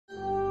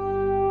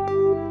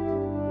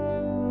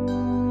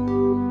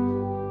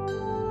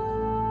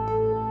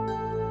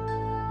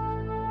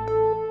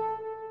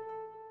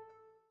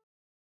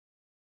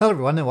Hello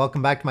everyone and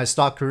welcome back to my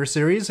stock career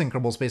series in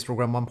Kerbal Space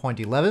Program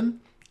 1.11.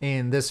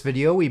 In this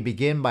video we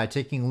begin by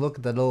taking a look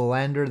at the little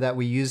lander that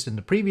we used in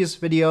the previous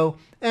video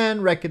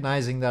and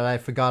recognizing that I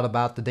forgot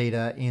about the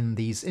data in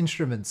these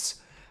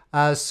instruments.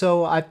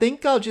 So I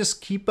think I'll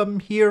just keep them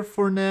here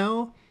for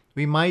now.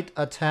 We might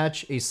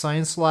attach a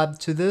science lab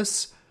to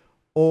this,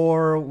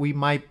 or we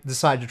might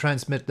decide to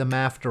transmit them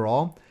after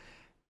all.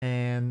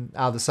 And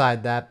I'll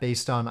decide that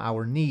based on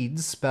our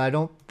needs, but I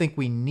don't think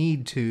we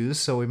need to,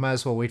 so we might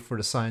as well wait for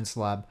the science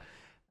lab.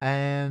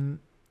 And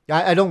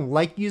I don't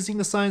like using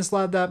the science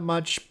lab that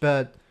much,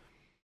 but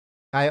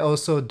I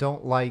also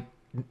don't like...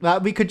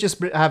 we could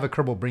just have a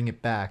Kerbal bring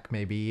it back,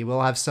 maybe.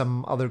 We'll have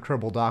some other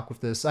Kerbal dock with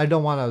this. I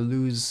don't want to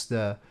lose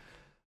the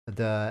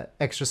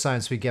extra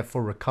science we get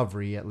for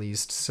recovery, at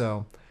least,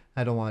 so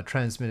I don't want to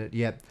transmit it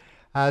yet.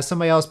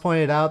 Somebody else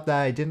pointed out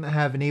that I didn't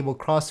have enable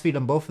crossfeed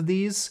on both of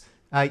these.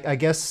 I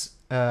guess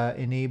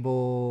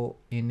enable,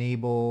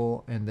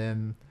 and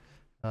then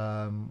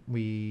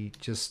we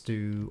just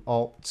do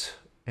Alt,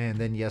 and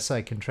then yes,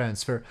 I can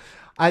transfer.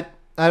 I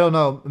don't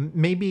know,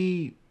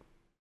 maybe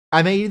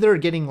I'm either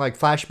getting like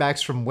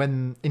flashbacks from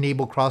when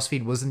enable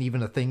crossfeed wasn't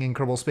even a thing in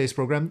Kerbal Space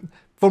Program.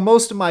 For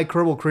most of my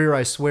Kerbal career,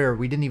 I swear,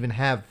 we didn't even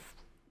have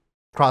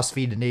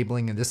crossfeed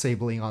enabling and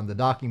disabling on the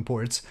docking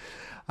ports.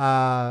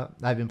 I've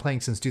been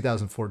playing since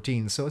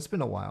 2014, so it's been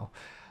a while.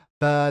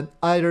 But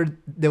either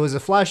there was a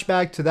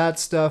flashback to that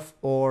stuff,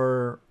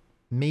 or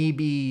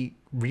maybe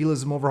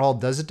Realism Overhaul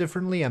does it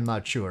differently, I'm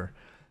not sure.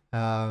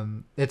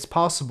 It's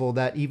possible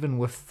that even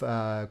with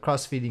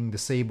crossfeeding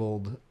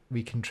disabled,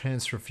 we can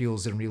transfer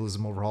fuels in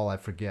Realism Overhaul, I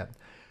forget.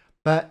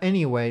 But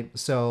anyway,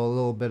 so a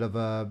little bit of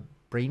a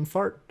brain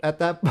fart at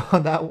that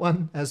on that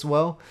one as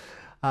well.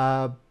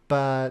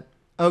 But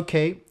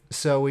okay,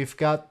 so we've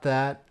got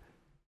that,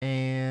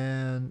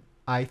 and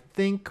I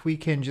think we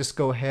can just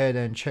go ahead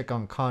and check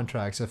on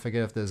contracts. I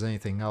forget if there's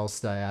anything else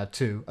that I had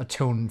to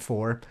atone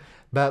for.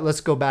 But let's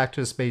go back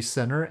to the Space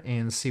Center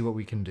and see what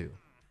we can do.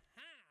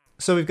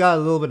 So we've got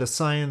a little bit of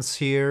science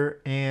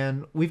here,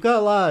 and we've got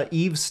a lot of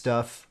Eve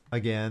stuff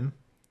again.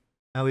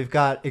 Now we've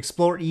got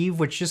Explore Eve,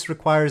 which just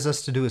requires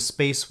us to do a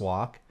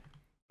spacewalk.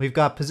 We've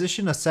got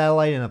Position a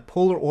satellite in a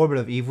polar orbit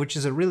of Eve, which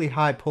is a really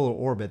high polar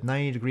orbit,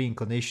 90-degree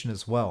inclination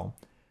as well.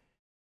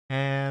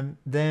 And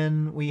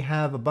then we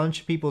have a bunch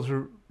of people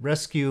to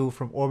rescue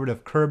from orbit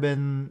of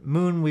Kerbal.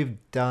 Moon we've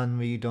done,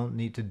 we don't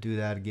need to do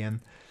that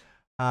again.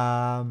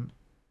 Haul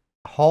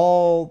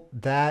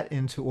that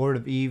into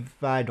orbit of Eve,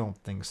 I don't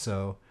think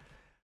so.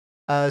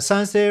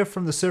 Science data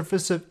from the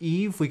surface of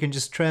Eve, we can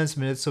just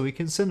transmit it, so we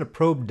can send a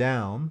probe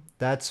down,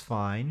 that's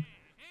fine.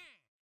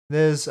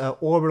 There's an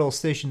orbital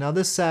station. Now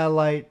this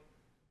satellite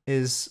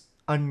is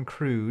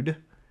uncrewed,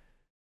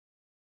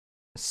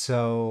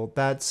 so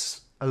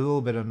that's a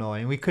little bit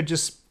annoying. We could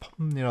just,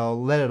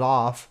 let it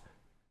off,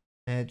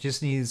 and it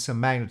just needs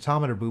some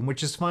magnetometer boom,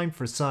 which is fine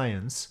for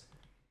science.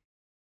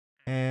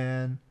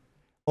 And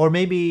or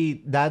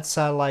maybe that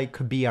satellite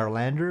could be our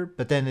lander,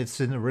 but then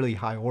it's in a really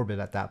high orbit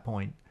at that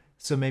point,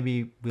 so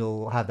maybe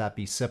we'll have that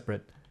be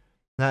separate.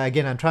 Now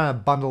again, I'm trying to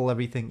bundle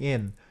everything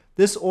in.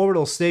 This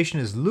orbital station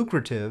is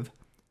lucrative,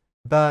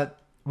 but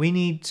we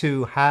need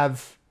to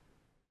have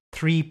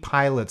 3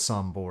 pilots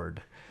on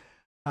board.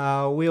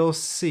 We'll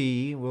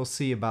see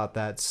about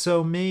that.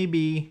 So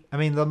maybe,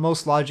 the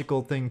most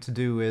logical thing to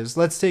do is,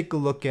 let's take a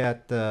look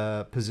at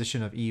the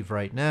position of Eve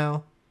right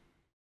now,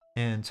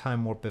 and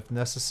time warp if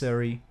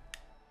necessary.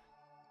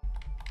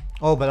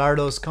 Oh, but are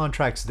those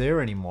contracts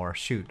there anymore?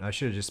 Shoot, I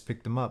should have just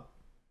picked them up.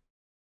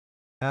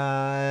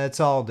 It's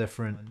all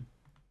different.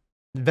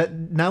 But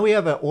now we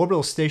have an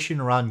orbital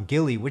station around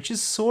Gilly, which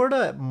is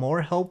sorta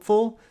more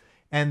helpful,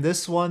 and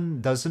this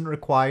one doesn't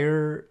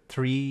require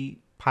 3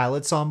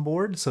 pilots on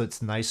board, so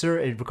it's nicer.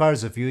 It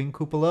requires a viewing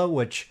cupola,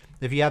 which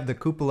if you have the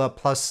cupola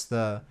plus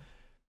the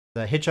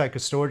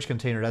hitchhiker storage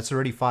container, that's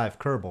already 5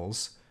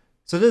 Kerbals.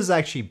 So this is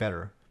actually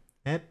better.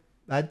 And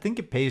I think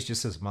it pays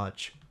just as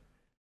much.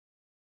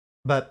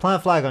 But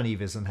Planet Flag on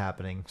Eve isn't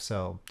happening,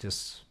 so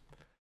just...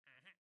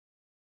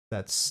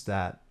 that's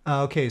that.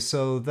 Okay,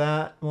 so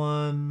that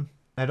one...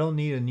 I don't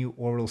need a new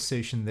orbital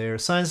station there.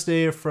 Science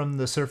data from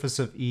the surface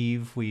of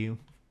Eve we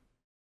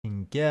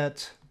can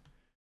get.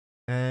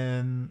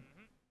 And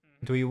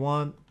do we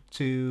want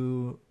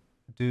to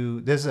do...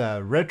 there's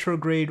a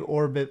retrograde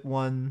orbit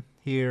one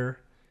here,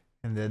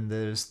 and then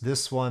there's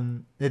this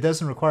one. It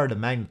doesn't require the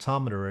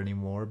magnetometer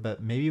anymore,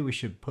 but maybe we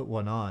should put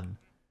one on.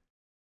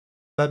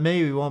 But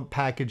maybe we won't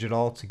package it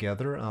all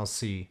together. I'll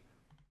see.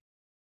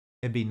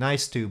 It'd be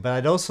nice to, but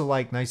I'd also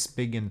like nice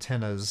big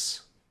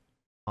antennas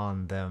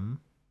on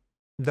them.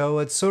 Though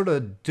it's sort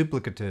of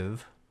duplicative,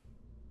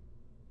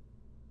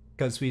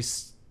 because we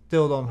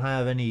still don't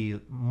have any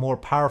more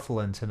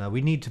powerful antenna.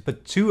 We need to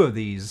put 2 of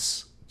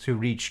these to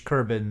reach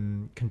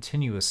Kerbal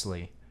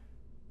continuously.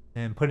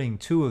 And putting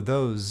 2 of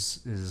those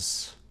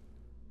is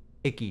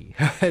icky.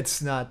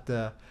 It's not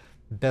the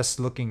best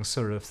looking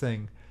sort of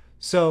thing.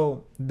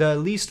 So the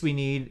least we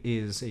need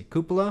is a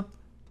cupola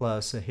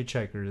plus a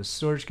hitchhiker's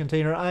storage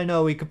container. I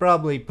know we could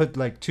probably put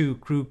like 2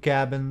 crew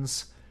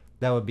cabins.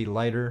 That would be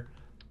lighter.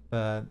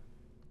 I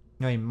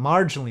mean,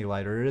 marginally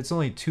lighter. It's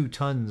only 2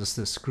 tons,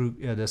 this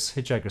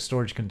hitchhiker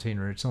storage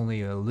container. It's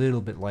only a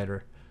little bit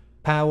lighter.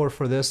 Power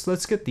for this,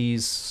 let's get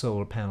these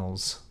solar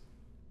panels.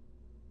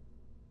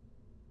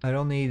 I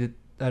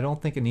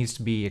don't think it needs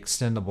to be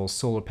extendable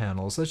solar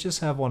panels. Let's just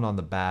have one on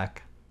the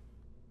back.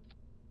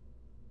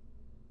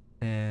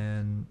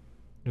 And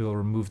we'll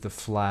remove the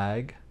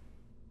flag.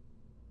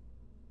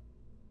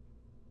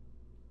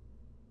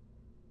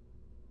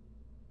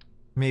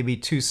 Maybe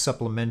 2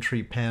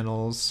 supplementary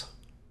panels.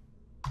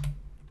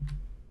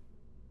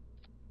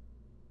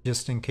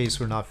 Just in case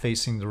we're not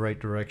facing the right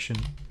direction.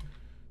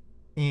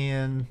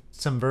 And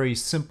some very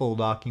simple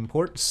docking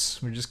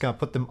ports. We're just gonna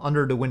put them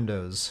under the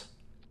windows.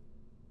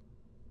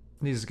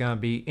 These are gonna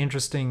be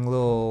interesting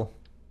little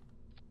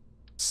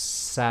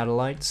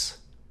satellites.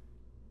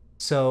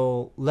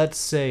 So let's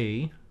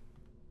say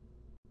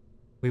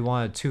we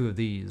wanted 2 of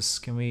these.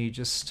 Can we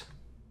just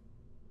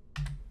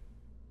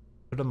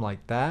put them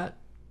like that?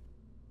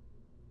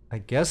 I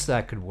guess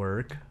that could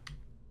work.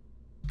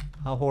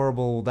 How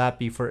horrible will that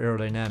be for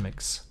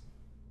aerodynamics?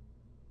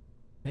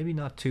 Maybe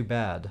not too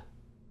bad.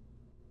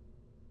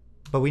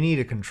 But we need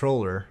a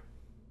controller.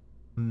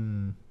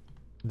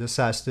 This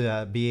has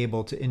to be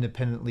able to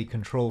independently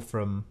control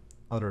from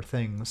other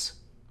things.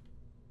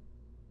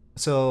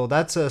 So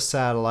that's a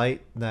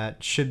satellite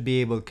that should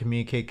be able to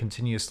communicate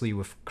continuously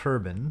with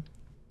Kerbal.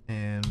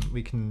 And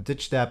we can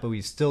ditch that, but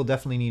we still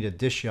definitely need a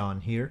dish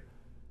on here.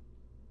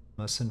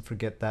 Mustn't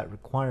forget that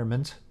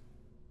requirement.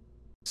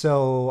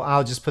 So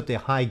I'll just put the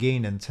high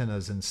gain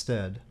antennas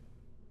instead.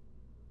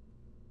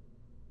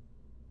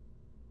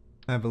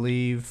 I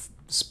believe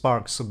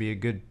Sparks will be a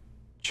good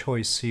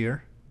choice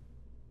here.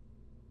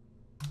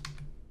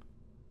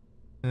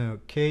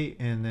 Okay,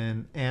 and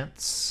then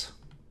ants.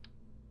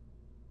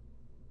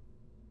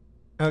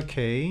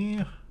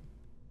 Okay.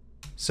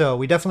 So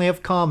we definitely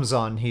have comms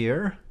on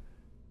here.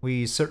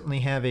 We certainly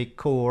have a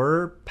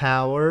core,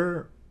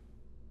 power,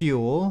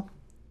 fuel.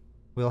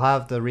 We'll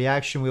have the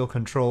reaction wheel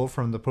control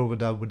from the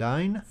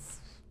Provodyne.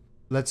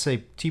 Let's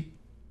say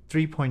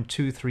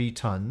 3.23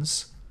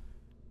 tons.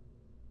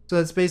 So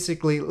that's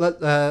basically,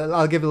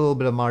 I'll give it a little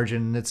bit of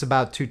margin. It's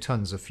about 2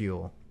 tons of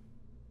fuel.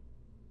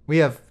 We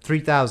have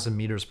 3,000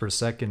 meters per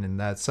second in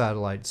that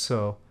satellite,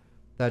 so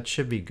that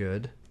should be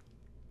good.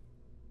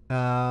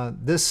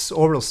 This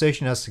orbital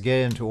station has to get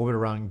into orbit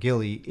around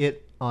Gilly.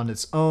 It on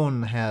its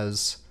own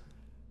has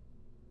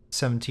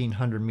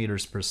 1,700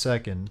 meters per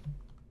second.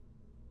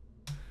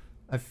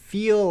 I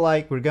feel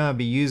like we're gonna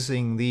be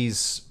using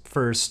these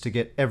first to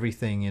get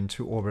everything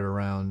into orbit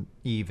around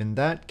Eve. In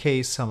that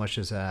case, how much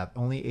is that?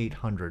 Only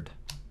 800.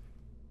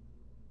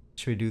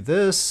 Should we do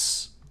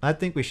this? I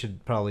think we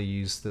should probably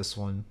use this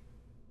one.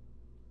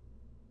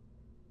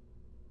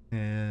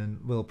 And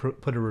we'll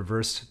put a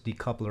reverse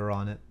decoupler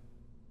on it.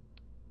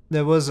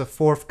 There was a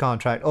 4th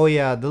contract. Oh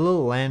yeah, the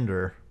little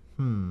lander.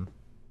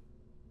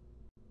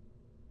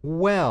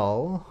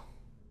 Well,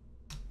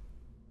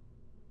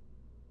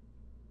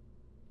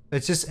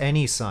 it's just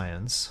any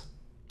science.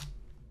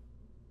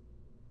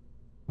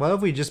 What if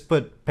we just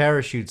put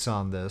parachutes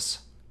on this?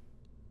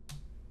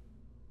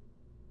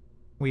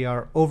 We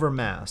are over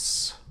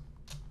mass.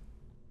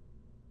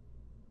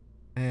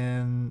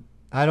 And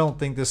I don't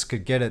think this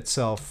could get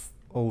itself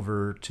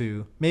over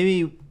to...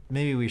 Maybe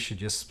we should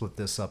just split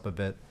this up a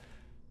bit.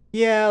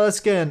 Yeah, let's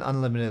get an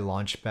unlimited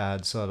launch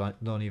pad so I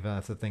don't even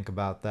have to think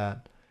about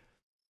that.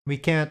 We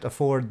can't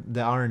afford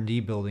the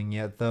R&D building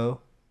yet,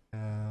 though. Is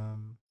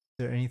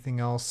there anything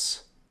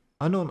else?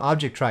 Unknown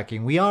object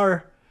tracking. We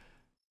are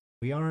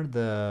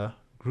the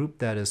group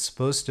that is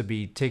supposed to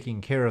be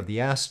taking care of the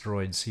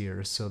asteroids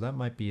here, so that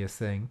might be a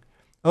thing.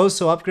 Oh,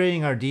 so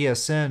upgrading our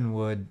DSN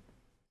would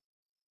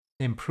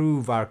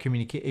improve our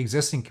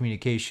existing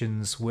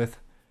communications with...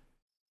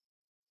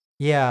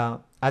 Yeah,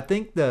 I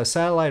think the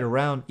satellite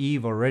around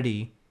Eve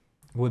already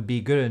would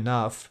be good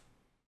enough.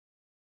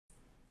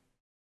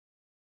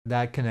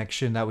 That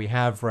connection that we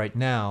have right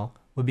now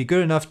would be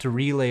good enough to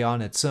relay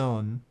on its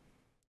own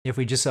if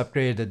we just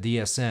upgraded the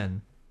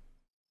DSN.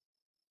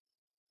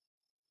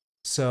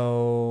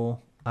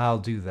 So I'll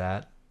do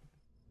that.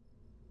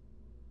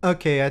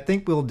 Okay, I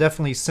think we'll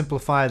definitely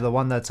simplify the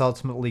one that's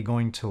ultimately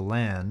going to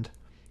land.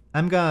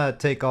 I'm gonna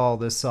take all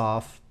this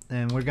off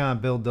and we're gonna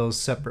build those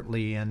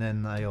separately and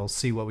then I'll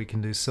see what we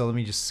can do. So let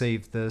me just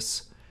save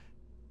this.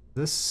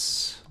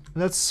 That's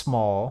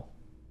small.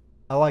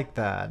 I like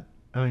that.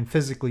 I mean,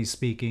 physically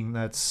speaking,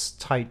 that's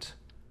tight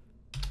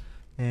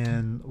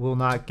and will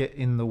not get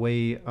in the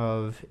way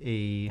of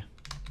a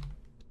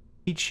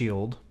heat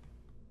shield.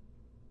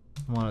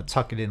 I want to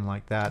tuck it in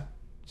like that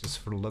just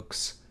for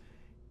looks.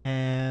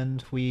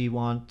 And we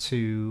want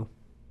to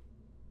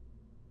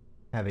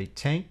have a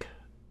tank.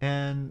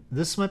 And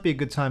this might be a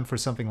good time for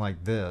something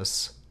like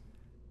this.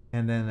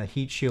 And then a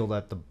heat shield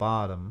at the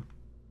bottom.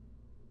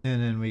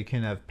 And then we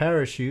can have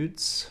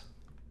parachutes.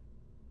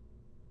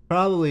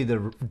 Probably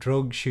the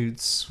drogue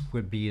chutes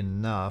would be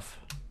enough.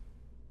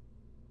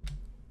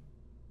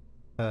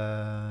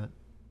 You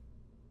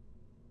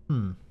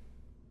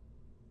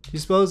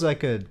suppose I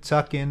could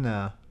tuck in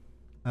a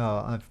Oh,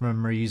 I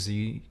remember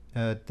using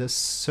this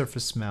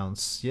surface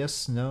mounts.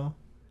 Yes, no?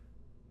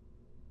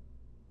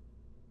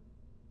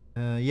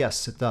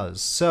 Yes, it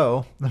does.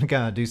 So, I'm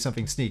gonna do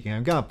something sneaky.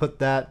 I'm gonna put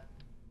that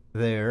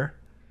there.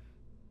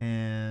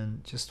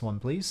 And just one,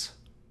 please.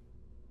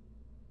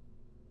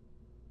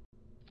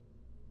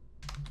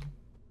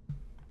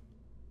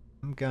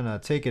 I'm gonna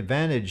take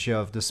advantage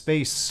of the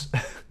space.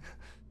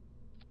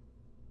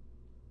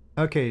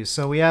 Okay,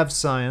 so we have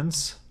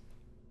science.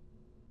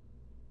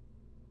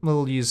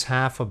 We'll use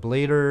half a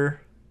blader.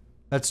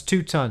 That's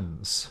 2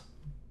 tons.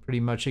 Pretty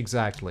much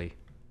exactly.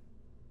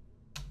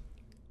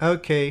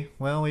 Okay,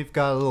 well, we've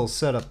got a little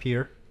setup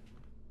here.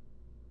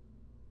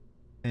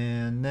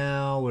 And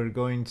now we're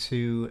going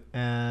to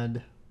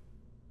add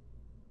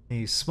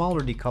a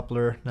smaller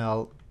decoupler.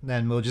 Now,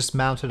 then we'll just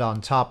mount it on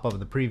top of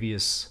the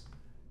previous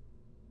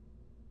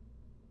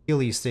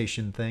Gilly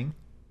station thing.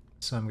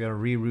 So I'm going to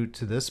reroute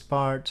to this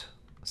part.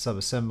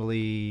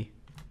 Subassembly,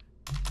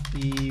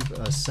 Eve,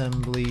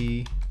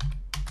 assembly,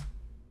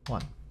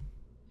 1.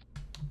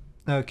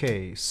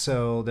 Okay,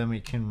 so then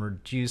we can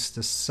reduce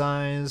the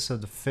size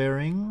of the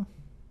fairing.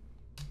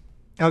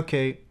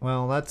 Okay,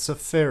 well, that's a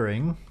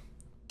fairing.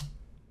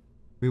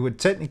 We would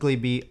technically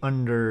be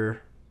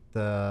under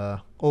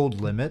the old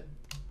limit,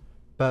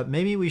 but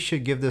maybe we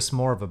should give this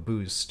more of a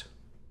boost.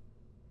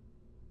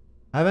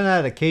 I haven't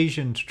had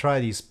occasion to try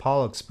these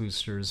Pollux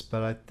boosters,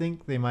 but I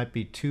think they might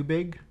be too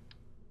big.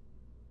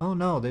 Oh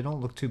no, they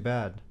don't look too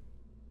bad.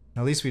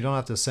 At least we don't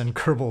have to send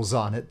Kerbals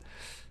on it.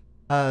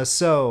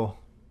 So,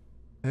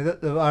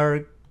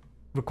 our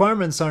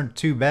requirements aren't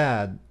too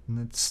bad.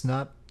 It's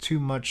not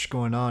too much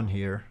going on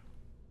here.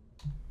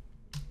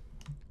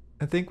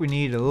 I think we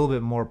need a little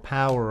bit more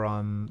power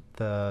on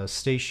the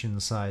station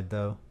side,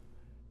 though.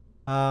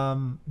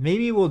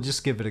 Maybe we'll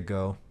just give it a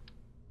go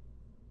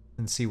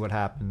and see what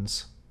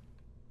happens.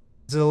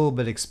 It's a little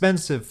bit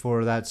expensive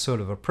for that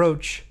sort of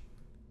approach.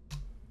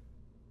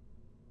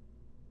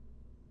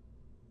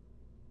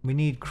 We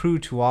need crew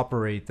to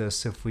operate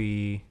this if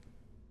we...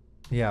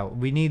 Yeah,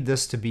 we need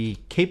this to be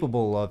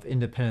capable of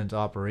independent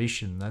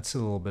operation. That's a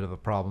little bit of a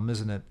problem,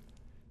 isn't it?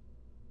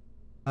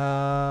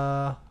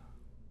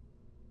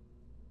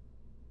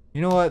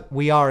 You know what?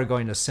 We are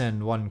going to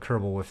send 1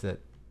 Kerbal with it.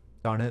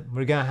 Darn it.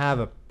 We're going to have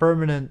a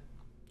permanent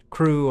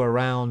crew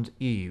around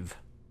Eve.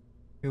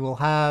 We will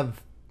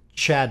have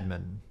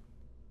Chadman.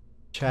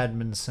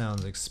 Chadman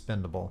sounds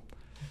expendable.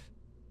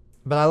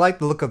 But I like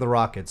the look of the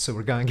rocket, so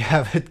we're going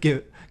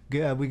to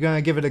we're going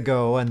to give it a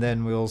go, and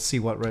then we'll see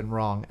what went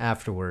wrong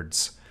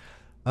afterwards.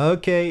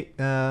 Okay,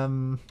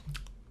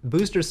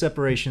 booster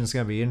separation is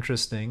going to be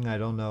interesting. I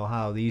don't know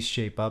how these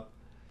shape up.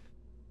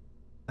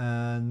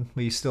 And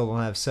we still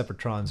don't have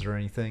Separatrons or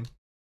anything.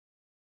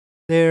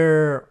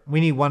 We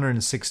need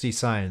 160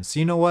 science.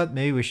 You know what?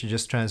 Maybe we should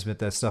just transmit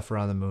that stuff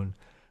around the moon.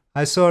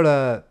 I sort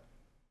of...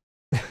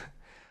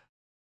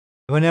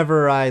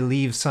 Whenever I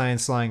leave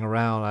science lying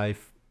around, I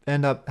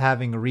end up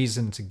having a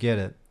reason to get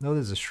it. Oh,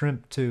 there's a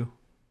shrimp too.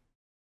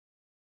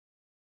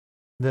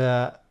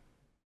 The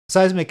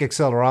seismic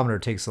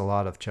accelerometer takes a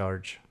lot of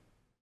charge.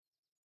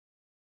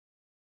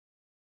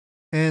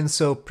 And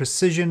so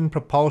precision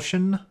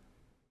propulsion,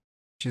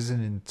 which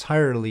isn't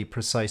entirely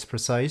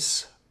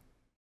precise,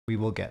 we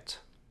will get.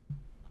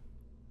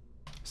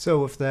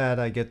 So with that,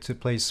 I get to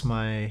place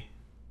my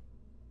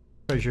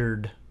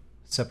treasured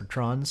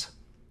Separatrons.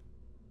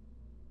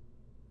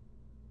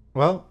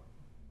 Well,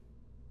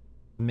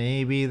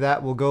 maybe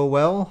that will go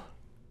well.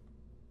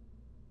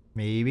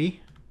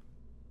 Maybe.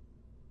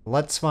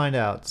 Let's find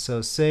out.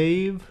 So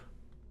save.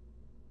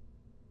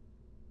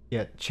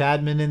 Get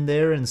Chadman in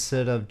there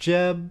instead of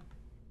Jeb.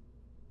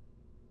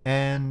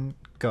 And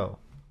go.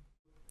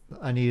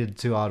 I needed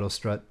to auto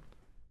strut.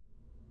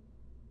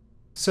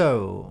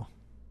 So,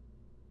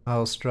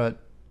 I'll strut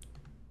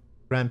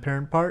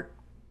grandparent part.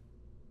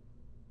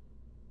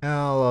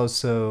 I'll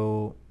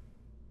also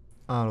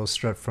auto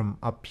strut from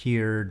up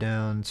here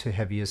down to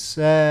heaviest.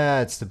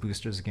 It's the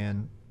boosters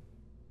again.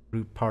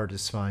 Root part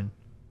is fine.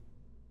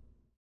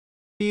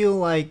 Feel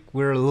like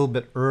we're a little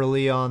bit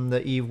early on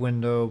the Eve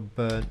window,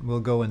 but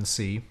we'll go and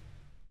see.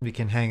 We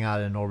can hang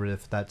out in orbit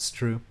if that's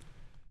true.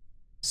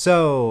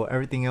 So,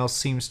 everything else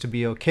seems to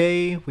be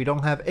okay. We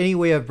don't have any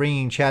way of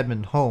bringing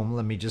Chadman home,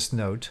 let me just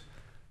note.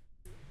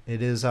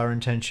 It is our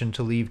intention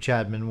to leave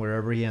Chadman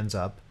wherever he ends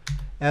up.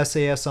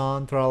 SAS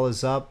on, throttle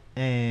is up,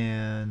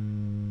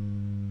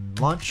 and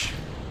launch.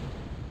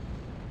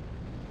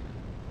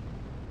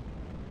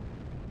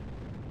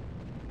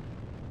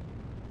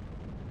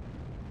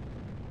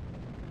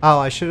 Oh,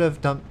 I should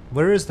have done...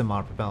 Where is the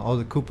monopropellant? Oh,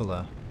 the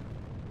cupola.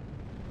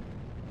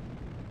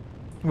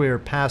 We're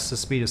past the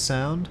speed of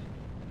sound.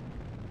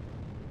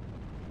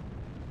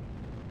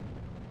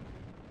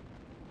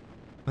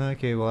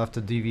 Okay, we'll have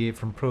to deviate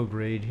from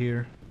prograde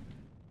here.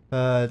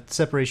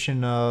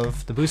 Separation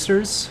of the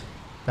boosters.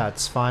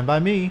 That's fine by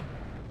me.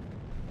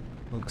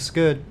 Looks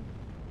good.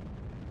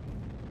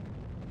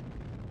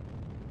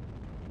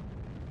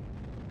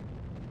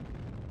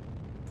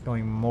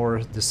 Going more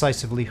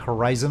decisively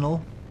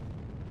horizontal.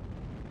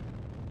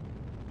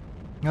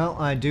 Well,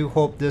 I do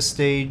hope this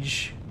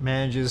stage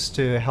manages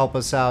to help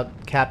us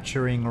out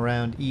capturing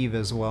around Eve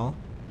as well.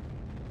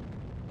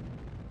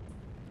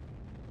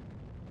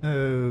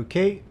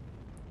 Okay.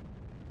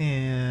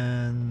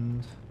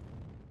 And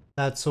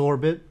that's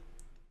orbit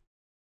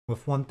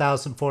with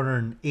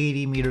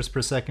 1,480 meters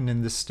per second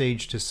in this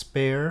stage to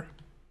spare.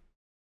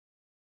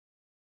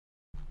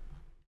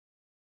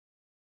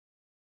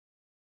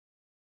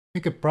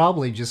 We could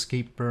probably just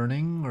keep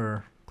burning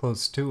or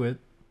close to it.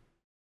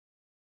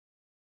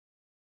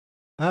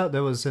 Oh,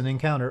 there was an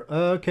encounter.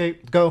 Okay,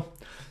 go.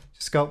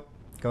 Just go.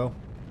 Go.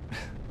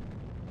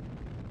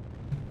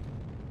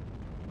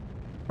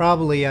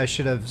 Probably I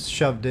should have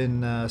shoved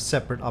in a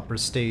separate upper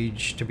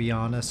stage, to be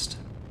honest.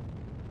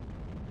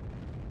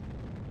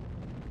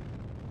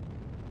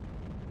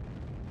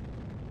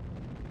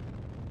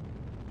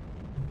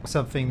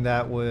 Something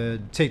that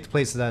would take the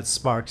place of that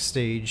spark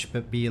stage,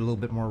 but be a little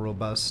bit more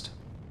robust.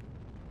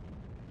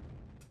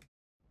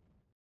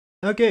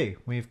 Okay,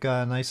 we've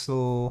got a nice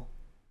little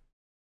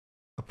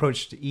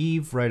approach to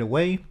Eve right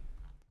away.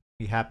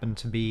 We happen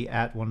to be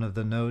at one of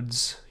the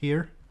nodes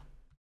here.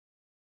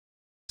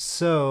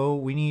 So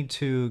we need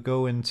to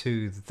go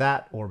into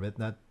that orbit.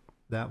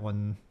 That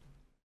one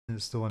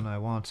is the one I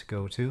want to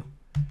go to.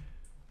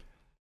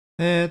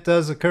 It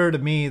does occur to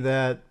me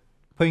that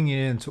putting it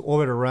into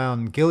orbit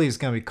around Gilly is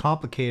going to be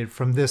complicated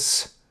from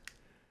this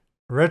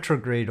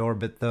retrograde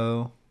orbit,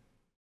 though.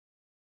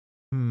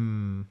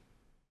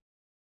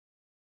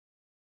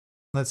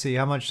 Let's see,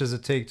 how much does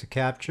it take to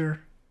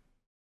capture?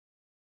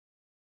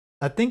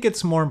 I think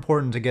it's more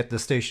important to get the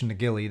station to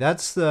Gilly.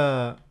 That's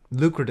the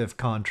lucrative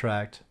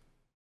contract.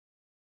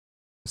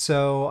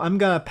 So I'm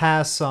gonna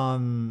pass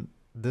on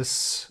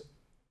this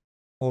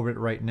orbit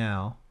right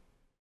now.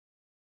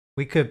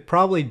 We could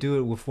probably do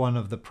it with one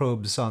of the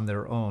probes on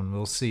their own,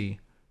 we'll see.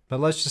 But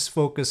let's just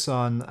focus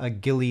on a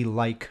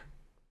Gilly-like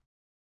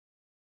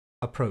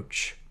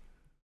approach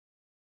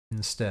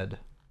instead.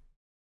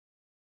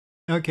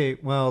 Okay,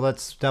 well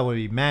that would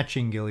be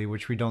matching Gilly,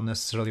 which we don't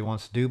necessarily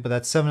want to do, but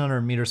that's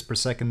 700 meters per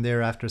second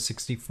there after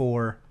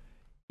 64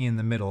 in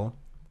the middle.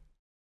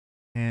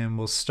 And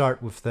we'll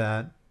start with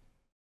that.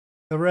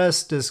 The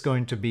rest is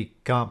going to be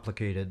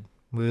complicated.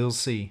 We'll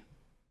see.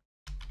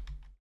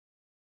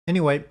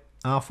 Anyway,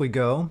 off we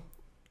go.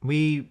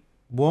 We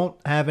won't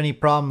have any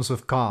problems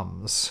with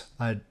comms.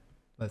 I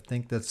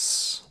think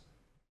that's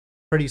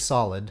pretty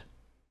solid.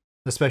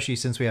 Especially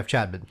since we have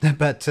Chadman.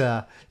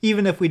 But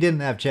even if we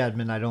didn't have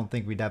Chadman, I don't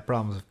think we'd have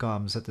problems with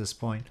comms at this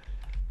point.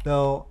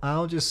 Though,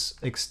 I'll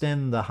just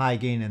extend the high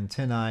gain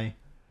antennae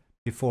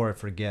before I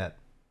forget.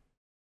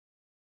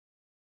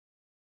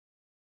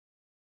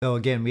 Though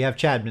again, we have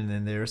Chadman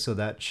in there, so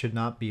that should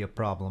not be a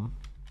problem.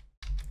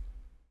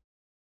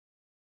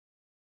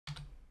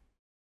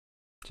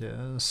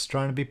 Just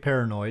trying to be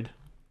paranoid.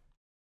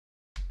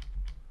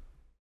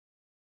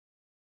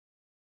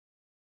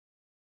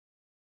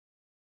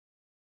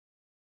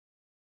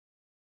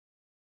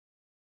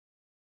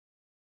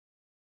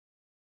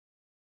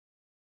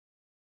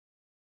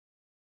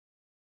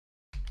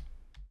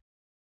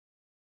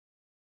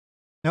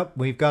 Nope,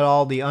 we've got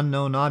all the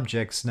unknown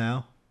objects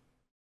now.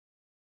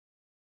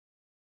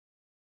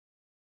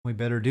 We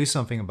better do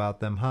something about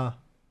them, huh?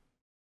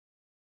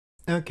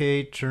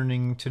 Okay,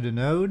 turning to the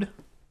node.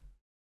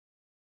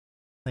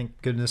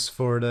 Thank goodness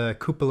for the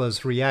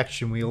cupola's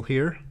reaction wheel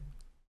here.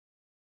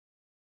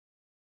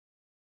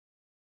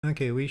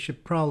 Okay, we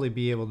should probably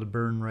be able to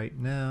burn right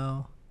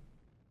now.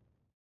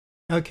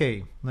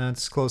 Okay,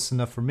 that's close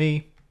enough for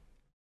me.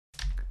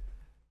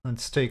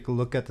 Let's take a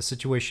look at the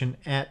situation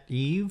at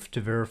Eve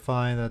to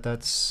verify that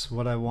that's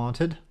what I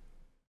wanted.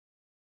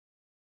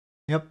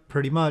 Yep,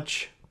 pretty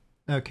much.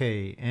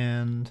 Okay,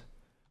 and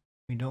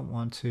we don't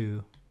want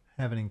to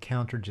have an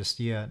encounter just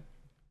yet.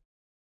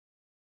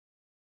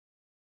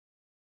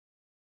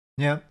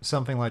 Yep,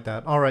 something like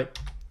that. Alright.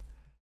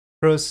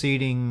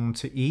 Proceeding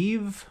to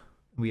Eve.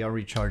 We are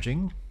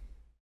recharging.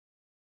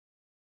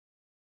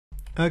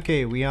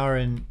 Okay, we are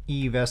in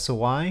Eve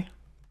SOI.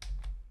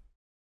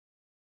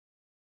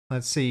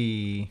 Let's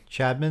see,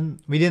 Chadman.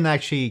 We didn't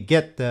actually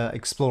get the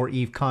Explore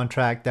Eve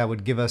contract that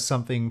would give us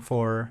something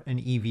for an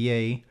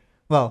EVA.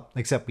 Well,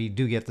 except we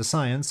do get the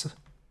science.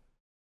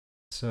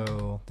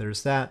 So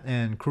there's that,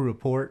 and crew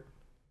report.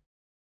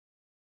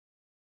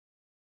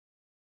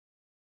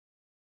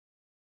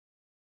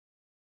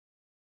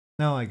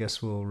 No, I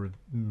guess we'll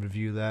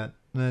review that.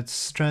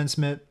 Let's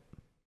transmit.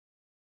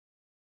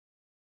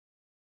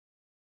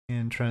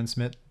 And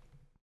transmit.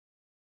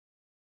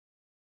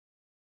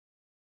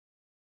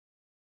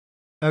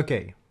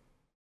 Okay.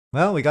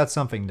 Well, we got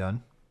something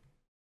done.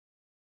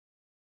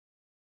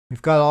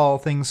 We've got all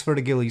things for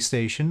the Gilly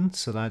station,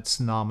 so that's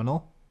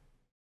nominal.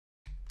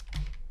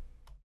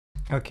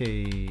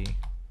 Okay.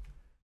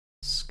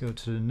 Let's go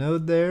to the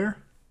node there.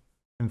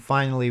 And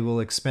finally, we'll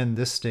expend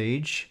this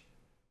stage.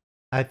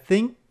 I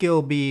think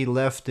it'll be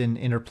left in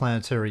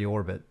interplanetary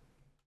orbit.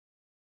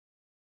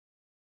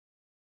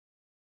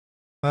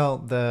 Well,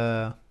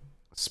 the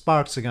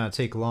sparks are going to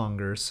take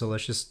longer, so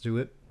let's just do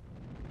it.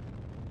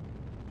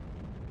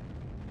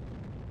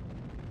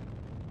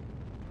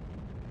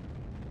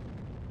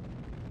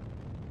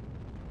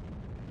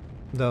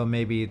 Though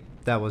maybe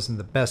that wasn't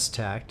the best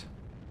tact.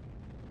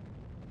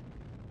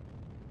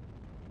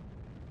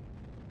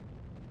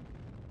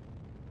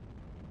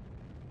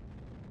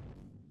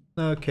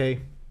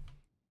 Okay.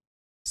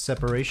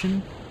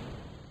 Separation.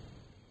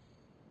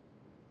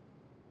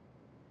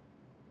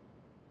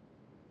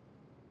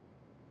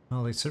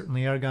 Well, they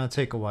certainly are going to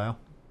take a while.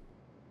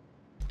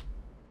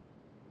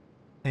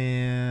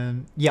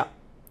 And yeah,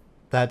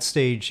 that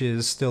stage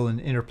is still in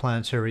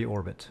interplanetary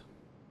orbit.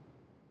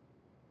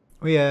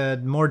 We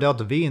had more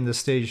delta V in this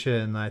stage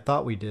than I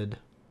thought we did.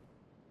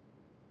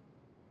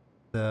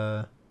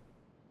 The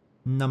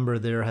number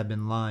there had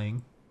been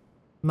lying.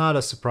 Not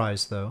a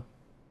surprise though.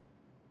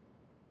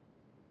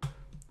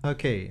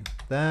 Okay,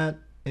 that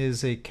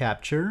is a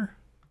capture.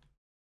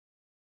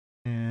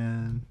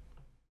 And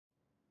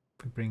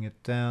if we bring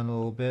it down a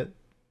little bit,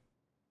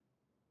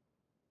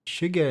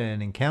 should get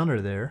an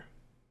encounter there.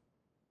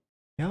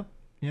 Yep,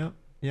 yep,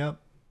 yep,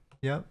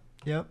 yep,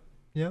 yep,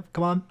 yep,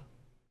 come on.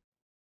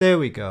 There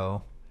we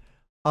go.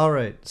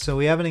 Alright, so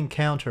we have an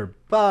encounter,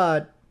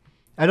 but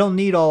I don't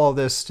need all of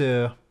this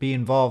to be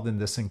involved in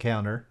this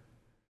encounter.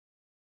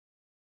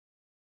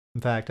 In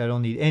fact, I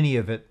don't need any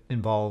of it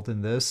involved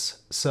in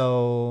this.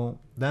 So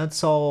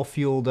that's all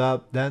fueled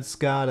up. That's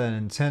got an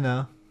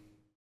antenna.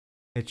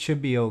 It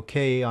should be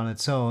okay on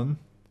its own.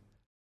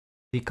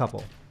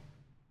 Decouple.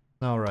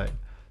 Alright.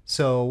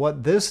 So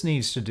what this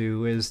needs to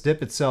do is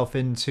dip itself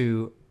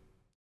into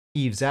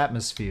Eve's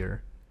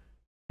atmosphere.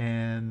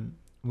 And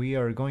we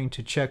are going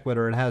to check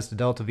whether it has the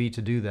delta V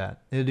to do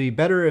that. It'd be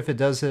better if it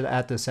does it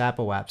at this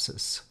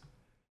apoapsis.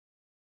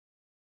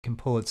 Can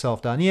pull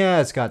itself down.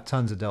 Yeah, it's got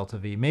tons of delta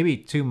V. Maybe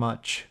too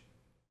much.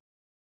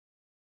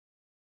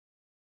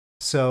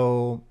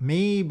 So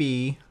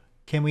maybe,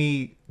 can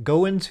we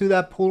go into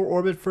that polar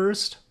orbit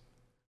first?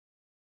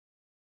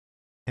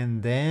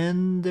 And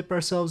then dip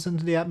ourselves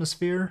into the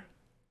atmosphere?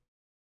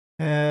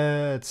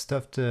 It's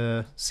tough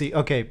to see.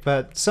 Okay,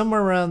 but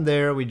somewhere around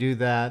there we do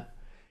that.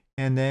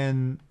 And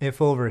then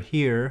if over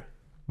here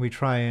we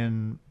try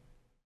and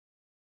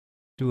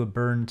do a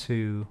burn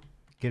to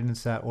get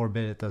into that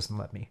orbit, it doesn't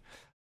let me.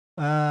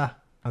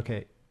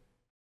 Okay.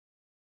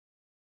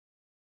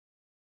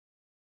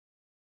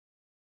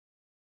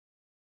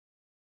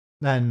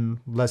 Then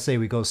let's say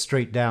we go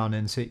straight down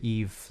into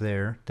Eve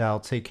there. That'll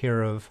take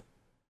care of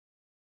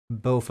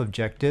both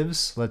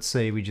objectives. Let's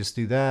say we just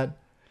do that.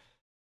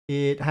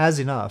 It has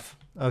enough.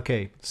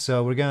 Okay,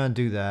 so we're gonna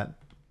do that.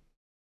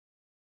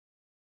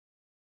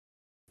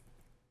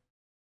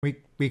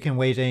 We can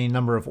wait any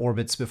number of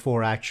orbits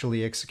before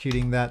actually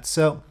executing that.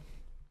 So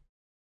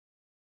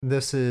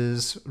this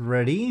is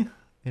ready.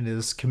 It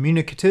is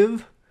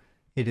communicative.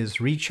 It is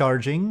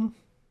recharging.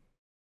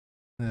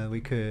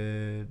 We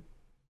could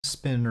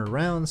spin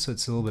around so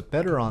it's a little bit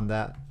better on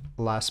that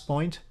last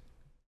point.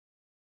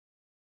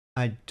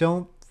 I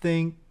don't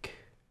think...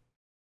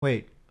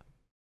 Wait.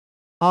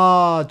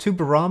 2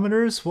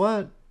 barometers?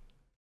 What?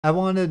 I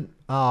wanted...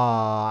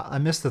 I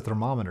missed the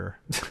thermometer.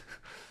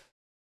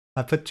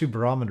 I put 2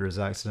 barometers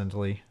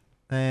accidentally.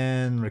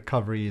 And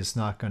recovery is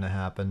not going to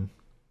happen.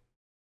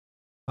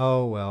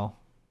 Oh well.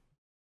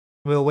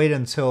 We'll wait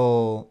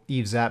until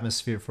Eve's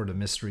atmosphere for the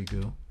mystery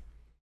goo.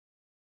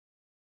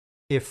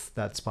 If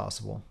that's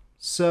possible.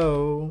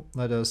 So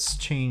let us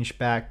change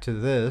back to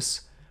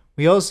this.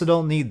 We also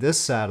don't need this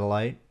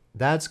satellite.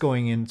 That's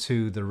going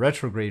into the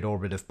retrograde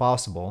orbit if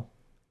possible.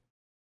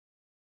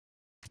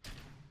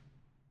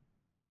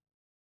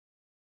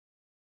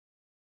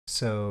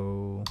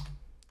 So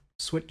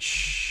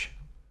switch.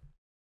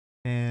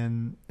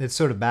 And it's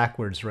sort of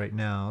backwards right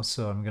now,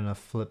 so I'm gonna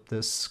flip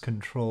this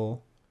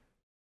control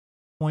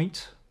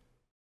point.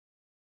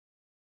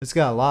 It's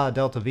got a lot of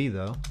delta V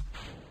though.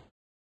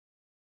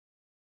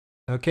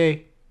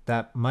 Okay,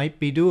 that might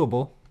be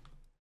doable.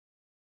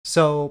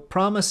 So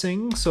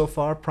promising, so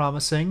far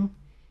promising.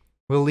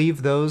 We'll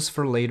leave those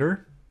for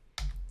later.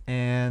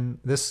 And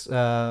this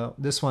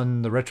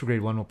one, the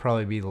retrograde one, will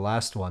probably be the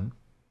last one.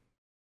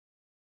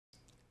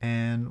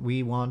 And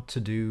we want to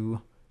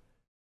do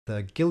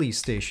the Gilly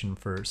station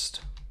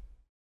first.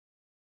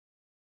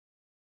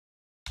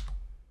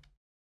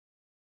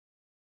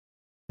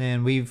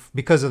 And we've,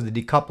 because of the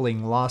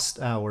decoupling, lost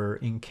our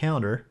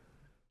encounter.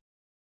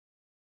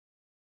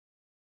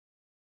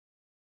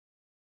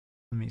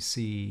 Let me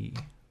see.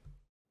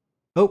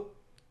 Oh,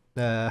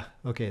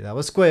 okay, that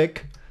was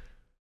quick.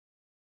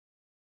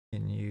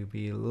 Can you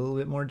be a little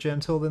bit more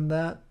gentle than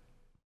that?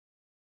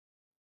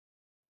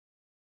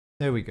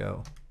 There we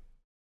go.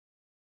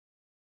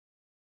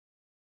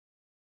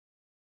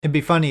 It'd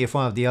be funny if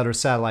one of the other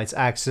satellites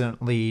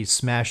accidentally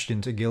smashed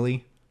into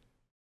Gilly.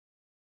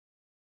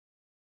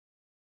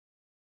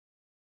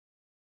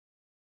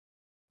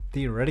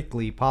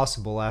 Theoretically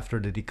possible after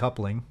the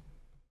decoupling.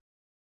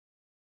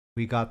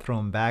 We got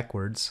thrown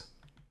backwards.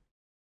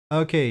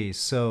 Okay,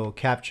 so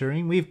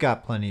capturing. We've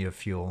got plenty of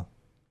fuel.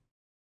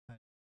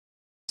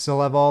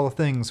 Still have all the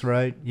things,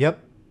 right?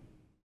 Yep.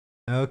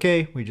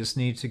 Okay, we just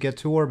need to get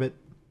to orbit.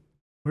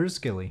 Where's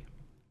Gilly?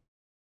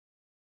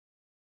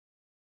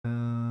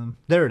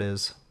 There it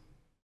is.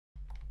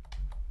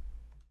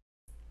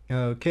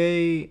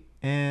 Okay,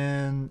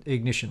 and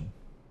ignition.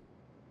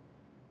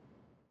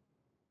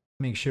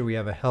 Make sure we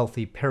have a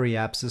healthy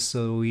periapsis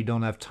so we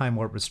don't have time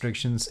warp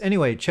restrictions.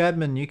 Anyway,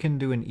 Chadman, you can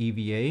do an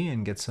EVA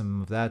and get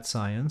some of that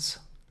science.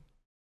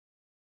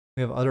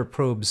 We have other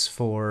probes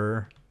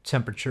for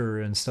temperature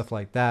and stuff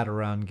like that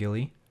around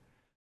Gilly.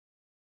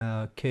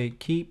 Okay,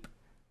 keep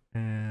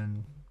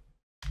and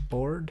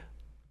board.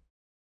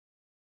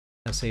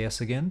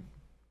 SAS again.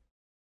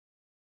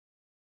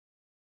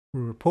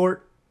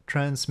 Report,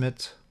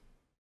 transmit,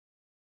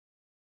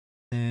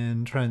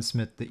 and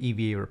transmit the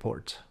EVA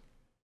report.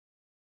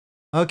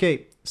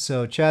 Okay,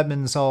 so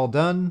Chadman's all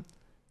done,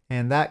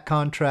 and that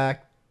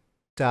contract,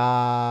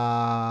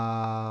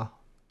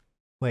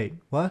 wait,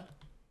 what?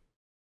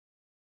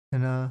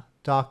 And a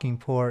docking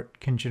port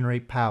can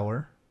generate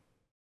power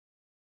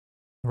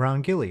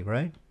around Gilly,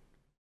 right?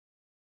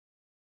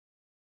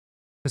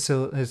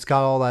 So it's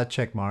got all that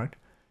check marked.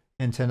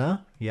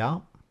 Antenna, yeah.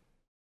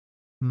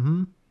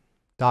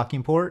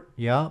 Docking port,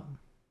 yeah.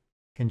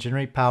 Can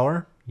generate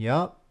power,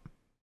 yeah.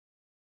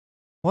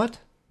 What?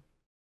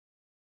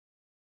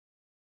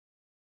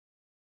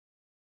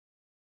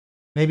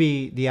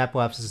 Maybe the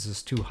apoapsis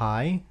is too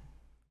high.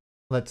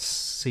 Let's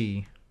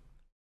see.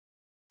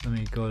 Let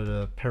me go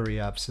to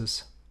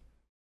periapsis.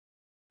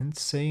 Didn't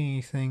say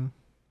anything.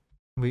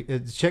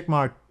 It's check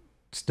mark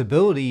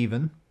stability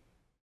even.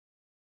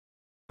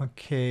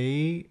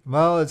 Okay.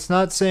 Well, it's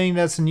not saying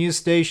that's a new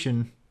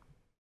station.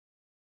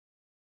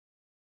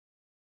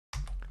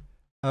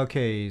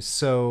 Okay,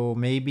 so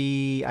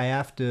maybe I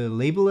have to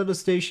label it a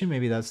station.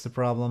 Maybe that's the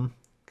problem.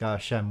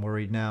 Gosh, I'm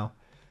worried now.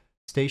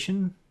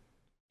 Station?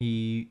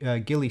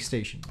 Gilly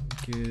Station.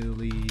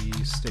 Gilly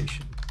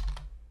Station.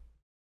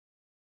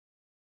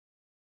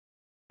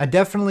 I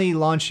definitely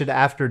launched it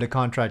after the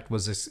contract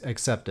was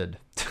accepted.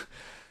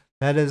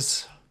 That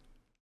is...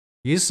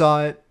 You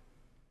saw it.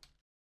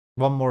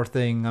 One more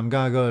thing. I'm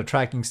gonna go to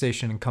tracking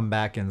station and come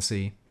back and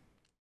see.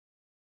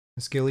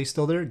 Is Gilly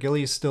still there?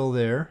 Gilly is still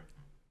there.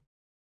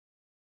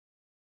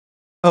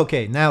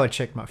 Okay, now it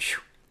checked my... Phew.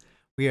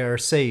 We are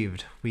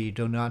saved. We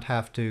do not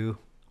have to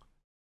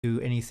do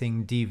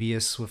anything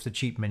devious with the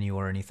cheat menu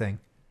or anything.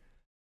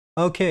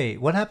 Okay,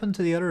 what happened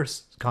to the other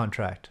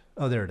contract?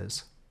 Oh, there it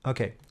is.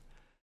 Okay.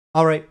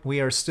 Alright, we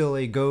are still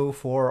a go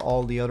for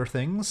all the other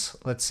things.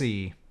 Let's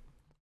see.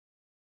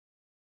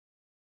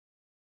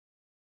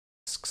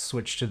 Let's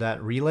switch to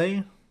that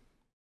relay.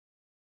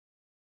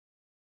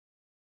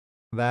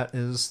 That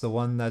is the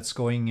one that's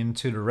going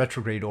into the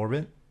retrograde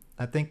orbit.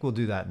 I think we'll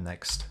do that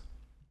next.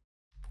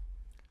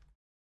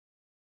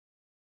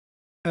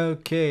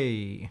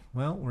 Okay,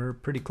 well, we're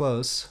pretty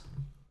close.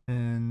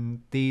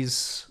 And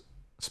these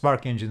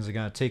spark engines are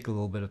going to take a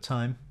little bit of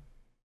time.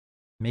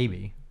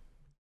 Maybe.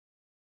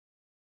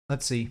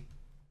 Let's see.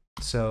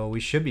 So we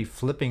should be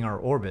flipping our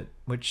orbit,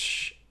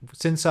 which,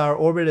 since our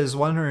orbit is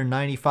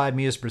 195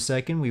 meters per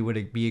second, we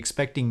would be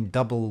expecting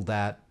double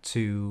that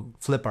to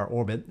flip our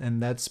orbit,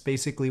 and that's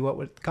basically what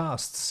it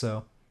costs,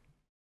 so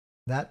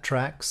that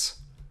tracks.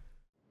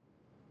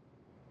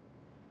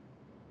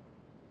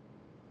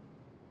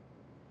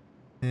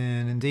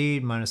 And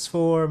indeed,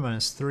 -4,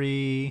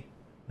 -3,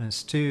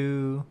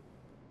 -2.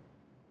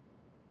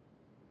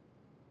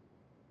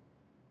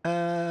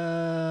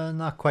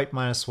 Not quite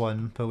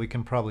 -1, but we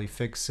can probably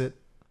fix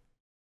it.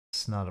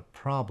 It's not a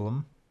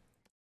problem.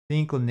 The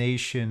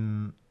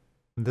inclination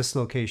in this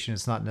location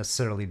is not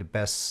necessarily the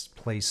best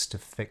place to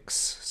fix,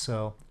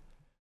 so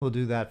we'll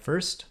do that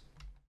first.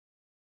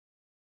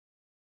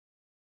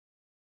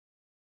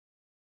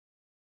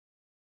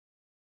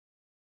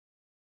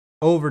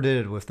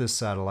 Overdid it with this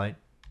satellite.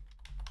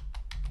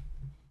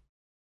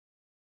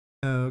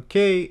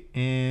 Okay,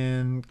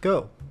 and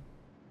go.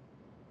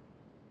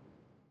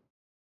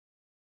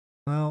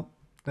 Well,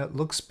 that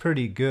looks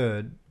pretty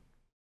good.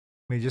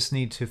 We just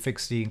need to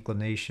fix the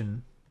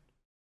inclination.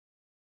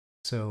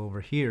 So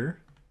over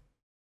here,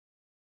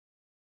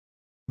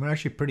 we're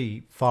actually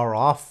pretty far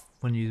off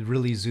when you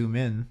really zoom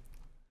in.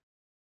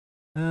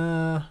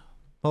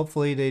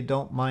 Hopefully they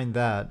don't mind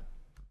that.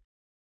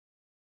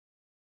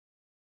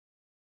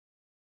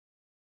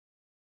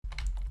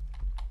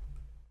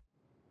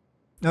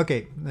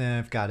 Okay,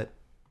 I've got it.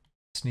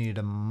 Just needed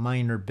a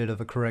minor bit of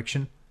a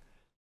correction.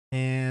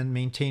 And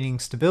maintaining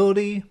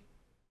stability.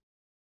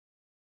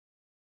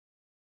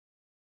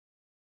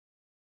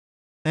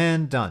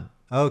 And done.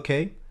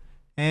 Okay.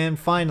 And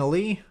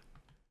finally,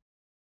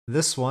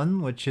 this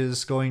one, which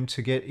is going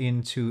to get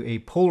into a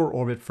polar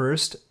orbit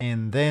first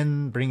and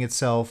then bring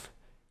itself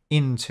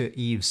into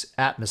Eve's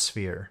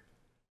atmosphere.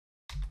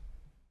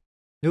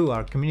 Ooh,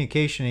 our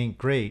communication ain't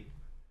great.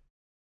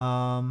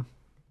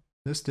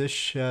 This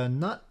dish,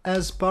 not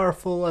as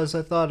powerful as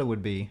I thought it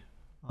would be.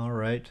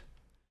 Alright.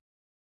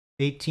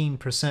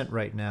 18%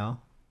 right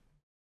now.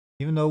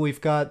 Even though we've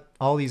got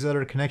all these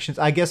other connections,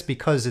 I guess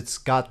because it's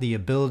got the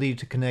ability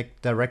to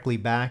connect directly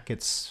back,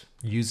 it's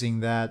using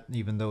that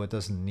even though it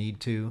doesn't need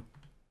to.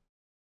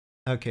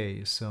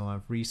 Okay, so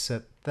I've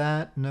reset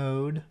that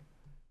node.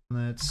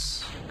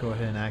 Let's go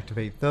ahead and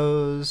activate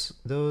those.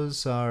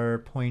 Those are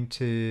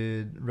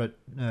pointed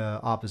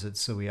opposites,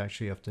 so we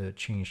actually have to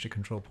change the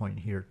control point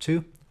here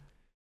too.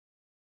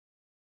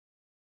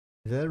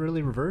 Did that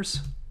really reverse?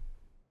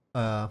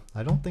 I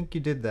don't think you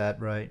did that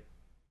right.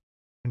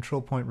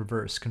 Control point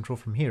reverse. Control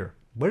from here.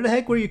 Where the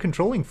heck were you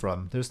controlling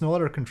from? There's no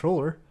other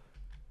controller.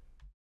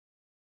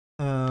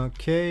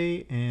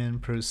 Okay,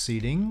 and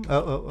proceeding.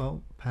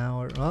 Oh,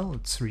 power. Well,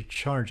 it's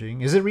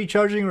recharging. Is it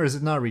recharging or is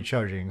it not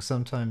recharging?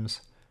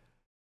 Sometimes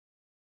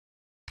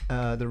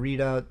the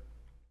readout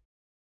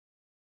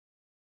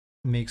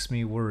makes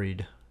me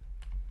worried.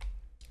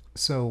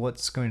 So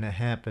what's going to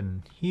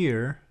happen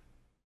here?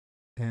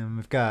 And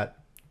we've got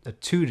a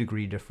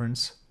 2-degree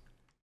difference.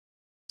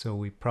 So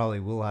we probably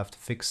will have to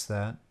fix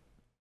that.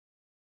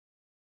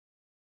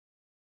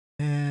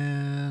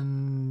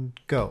 And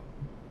go.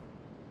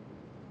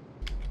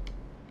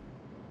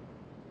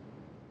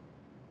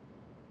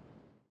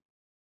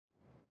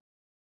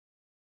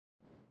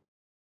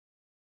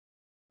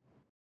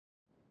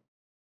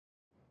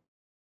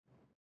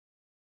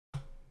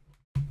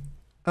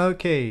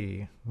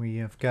 Okay, we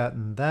have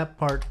gotten that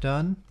part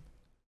done.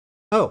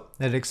 Oh,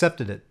 it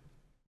accepted it,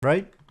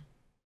 right?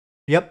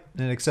 Yep,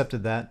 it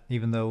accepted that,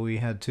 even though we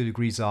had 2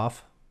 degrees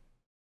off.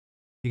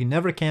 You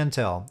never can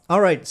tell.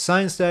 Alright,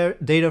 science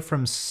data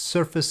from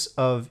surface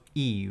of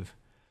Eve.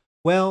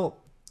 Well,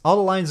 all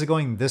the lines are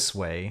going this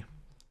way,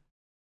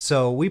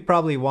 so we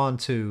probably want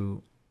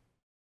to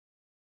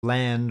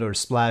land or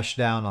splash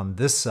down on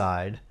this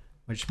side,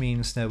 which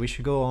means that we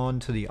should go on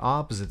to the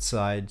opposite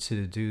side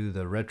to do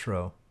the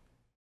retro.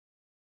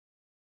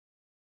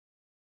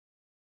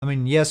 I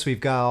mean, yes,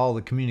 we've got all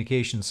the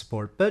communication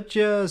support, but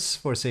just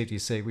for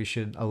safety's sake, we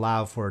should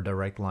allow for a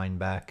direct line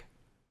back.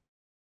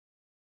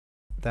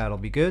 That'll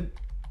be good.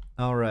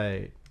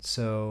 Alright,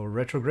 so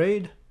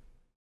retrograde.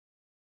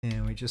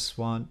 And we just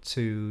want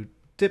to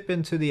dip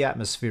into the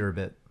atmosphere a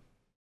bit.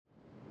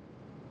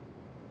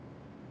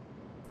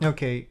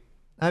 Okay,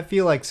 I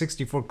feel like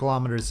 64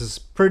 kilometers is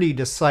pretty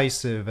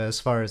decisive as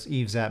far as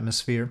Eve's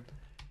atmosphere.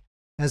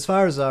 As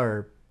far as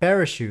our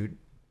parachute,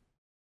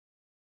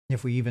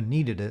 if we even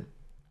needed it,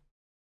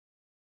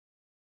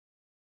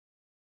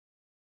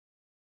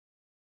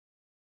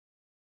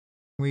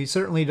 we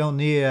certainly don't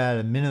need it at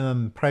a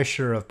minimum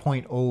pressure of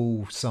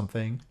 0.0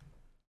 something.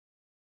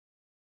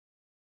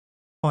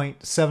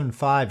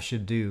 0.75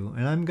 should do,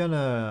 and I'm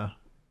gonna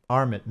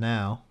arm it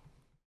now.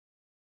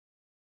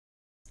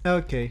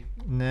 Okay,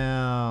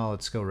 now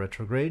let's go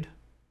retrograde.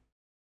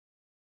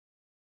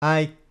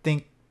 I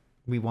think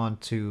we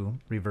want to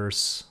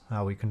reverse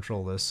how we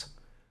control this.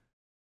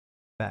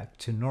 Back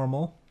to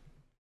normal.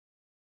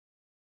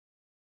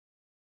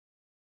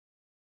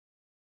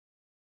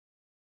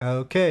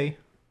 Okay.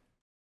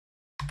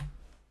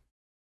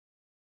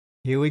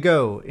 Here we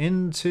go,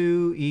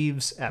 into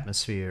Eve's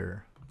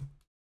atmosphere.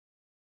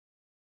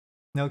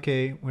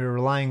 Okay, we're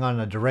relying on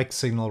a direct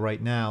signal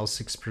right now,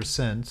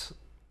 6%.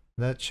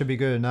 That should be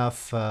good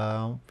enough.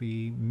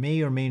 We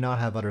may or may not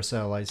have other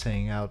satellites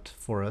hanging out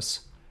for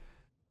us.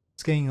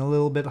 It's getting a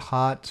little bit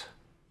hot.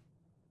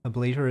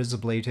 Ablator is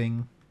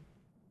ablating.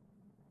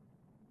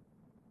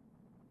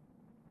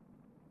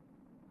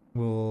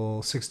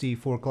 Will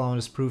 64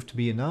 kilometers prove to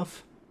be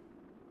enough?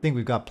 I think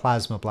we've got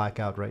plasma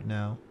blackout right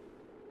now.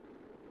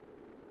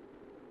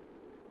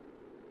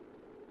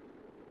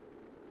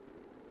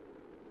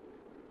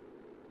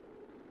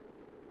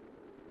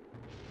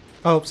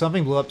 Oh,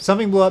 something blew up.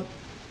 Something blew up.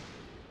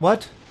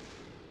 What?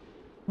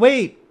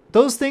 Wait,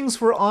 those things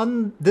were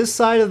on this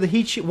side of the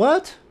heat shield.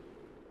 What?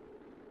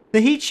 The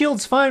heat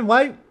shield's fine.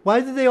 Why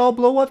did they all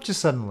blow up just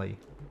suddenly?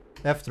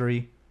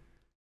 F3.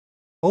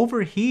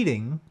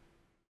 Overheating?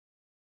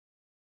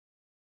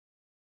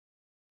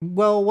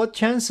 Well, what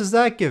chance does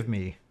that give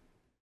me?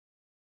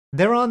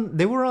 They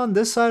were on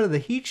this side of the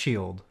heat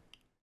shield.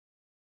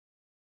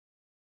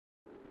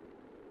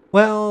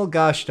 Well,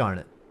 gosh darn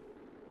it.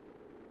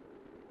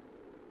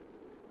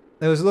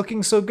 It was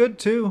looking so good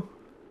too.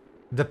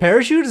 The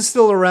parachute is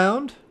still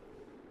around.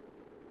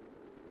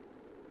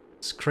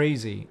 It's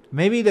crazy.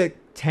 Maybe the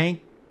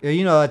tank,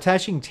 you know,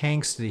 attaching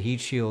tanks to the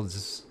heat shields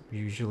is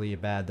usually a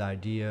bad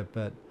idea,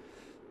 but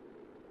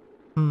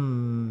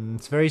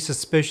it's very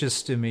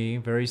suspicious to me.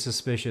 Very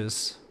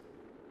suspicious.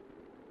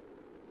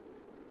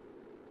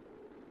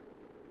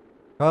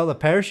 Well, the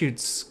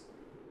parachute's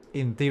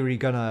in theory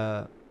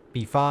gonna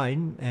be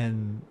fine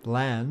and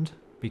land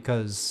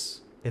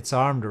because it's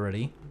armed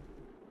already.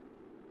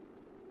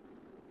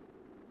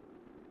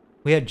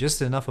 We had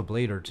just enough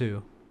ablator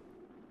too.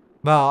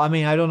 Well, I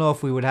mean, I don't know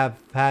if we would have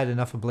had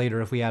enough ablator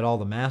if we had all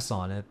the mass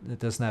on it. It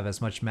doesn't have as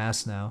much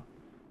mass now.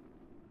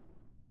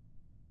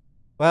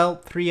 Well,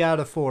 3 out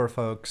of 4,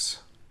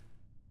 folks.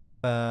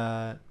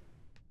 That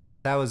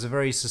was a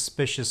very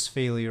suspicious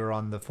failure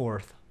on the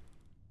 4th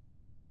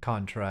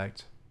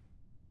contract.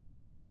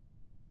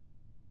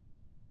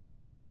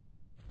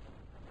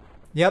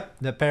 Yep,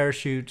 the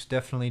parachute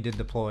definitely did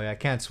deploy. I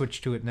can't switch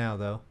to it now,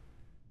 though.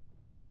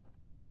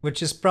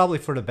 Which is probably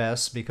for the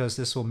best, because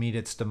this will meet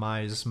its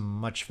demise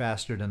much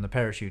faster than the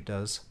parachute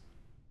does.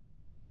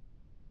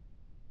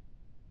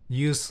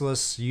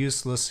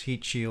 Useless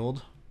heat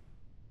shield.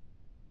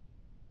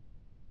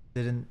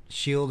 Didn't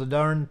shield a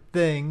darn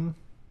thing.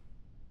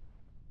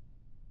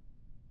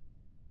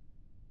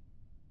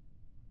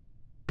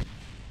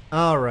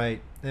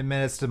 Alright, it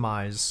met its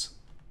demise.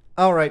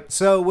 Alright,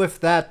 so with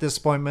that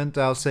disappointment,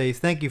 I'll say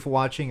thank you for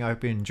watching. I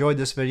hope you enjoyed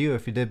this video.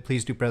 If you did,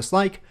 please do press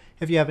like.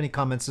 If you have any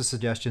comments or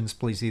suggestions,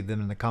 please leave them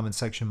in the comment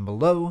section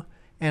below,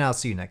 and I'll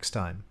see you next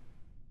time.